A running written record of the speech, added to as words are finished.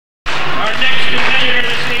Our next competitor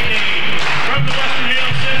this evening, from the Western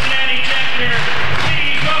Hills Cincinnati chapter,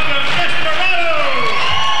 please welcome Desperado!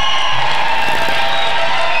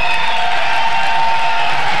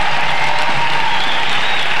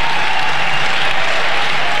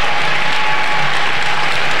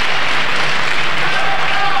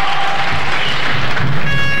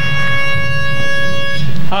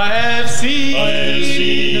 I have seen the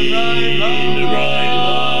bright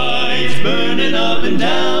lights burning up and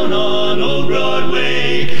down on old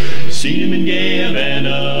Broadway. Seen them in Gay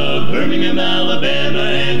Havana, Birmingham, Alabama,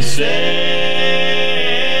 and say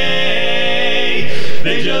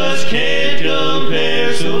they just can't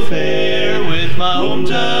compare so fair with my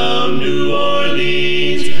hometown, New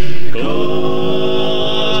Orleans.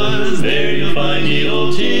 'Cause there you'll find the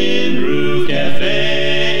old Tin Roof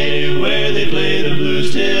Cafe, where they play the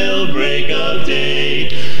blues till break of day.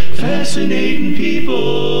 Fascinating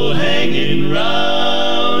people hanging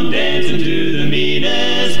round, dancing to the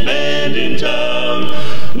meanest band in town.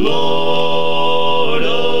 Lord,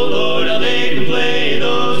 oh Lord, how they can play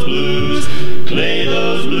those blues, play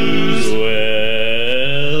those blues.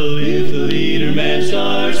 Well, if the leader man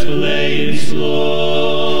starts playing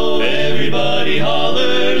slow, everybody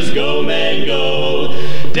hollers, go man go.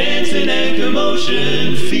 Dancing and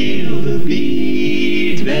commotion, feel the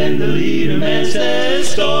beat. Then the leader man says,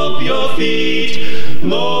 stomp your feet.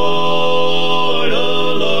 Lord,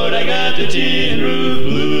 oh Lord, I got the Tin Roof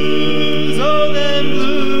Blues, oh them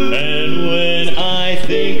blues. And when I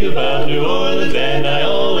think about New Orleans, and I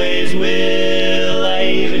always will, I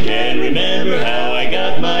even can remember how I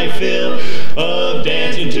got my fill of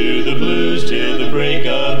dancing to the blues till the break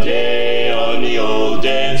of day on the old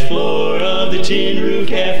dance floor of the Tin Roof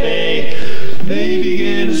Cafe. They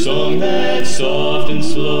began a song that's soft and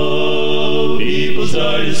slow. People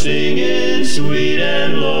started singing sweet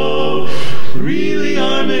and low, really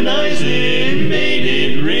harmonizing, made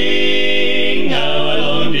it ring. How I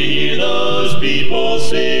long to hear those people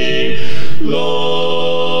sing.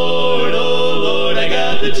 Lord, oh Lord, I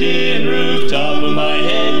got the tin roof, top of my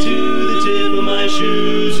head to the tip of my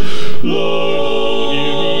shoes. Lord,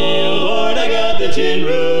 hear me, oh Lord, I got the Tin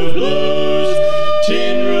Roof Blues,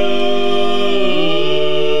 Tin Roof Blues.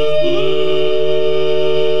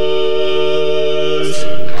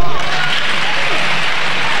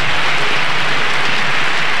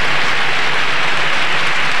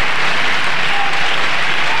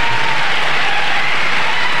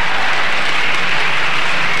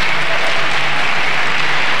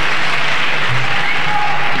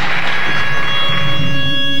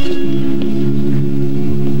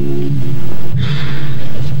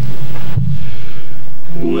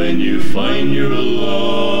 When you find you're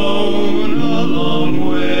alone, a long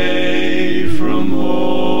way from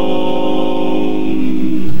home,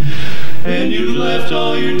 and you've left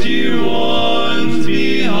all your dear ones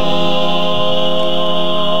behind,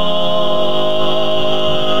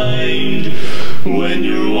 when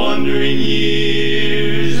your wandering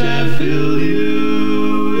years have filled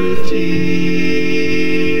you with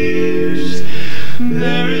tears,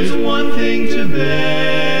 there is one thing to bear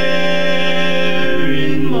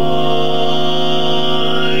in mind.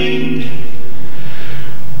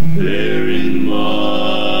 Bear in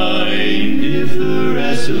mind, if the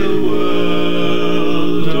rest of the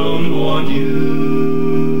world don't want you,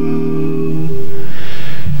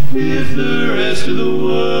 if the rest of the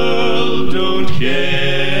world don't care,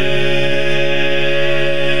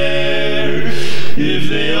 if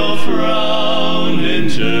they all frown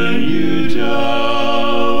and turn you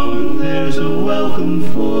down, there's a welcome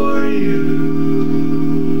for you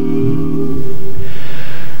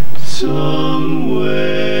somewhere,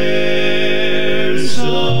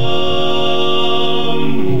 somewhere.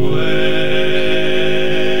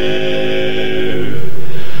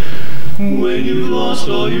 When you've lost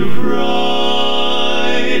all your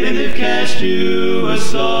pride and they've cast you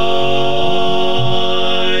aside,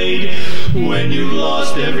 when you've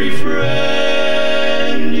lost every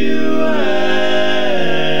friend you had,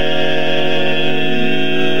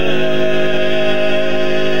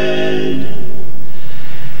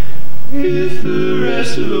 if the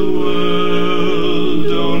rest of the world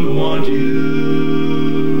don't want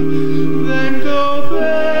you, then go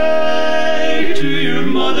back to your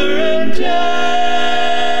mother and dad.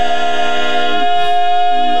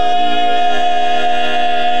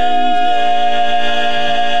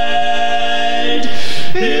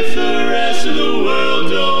 If the rest of the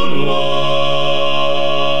world don't want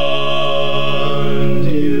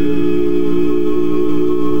you,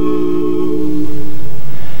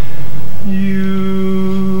 you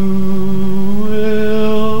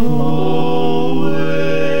will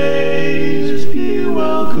always be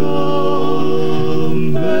welcome.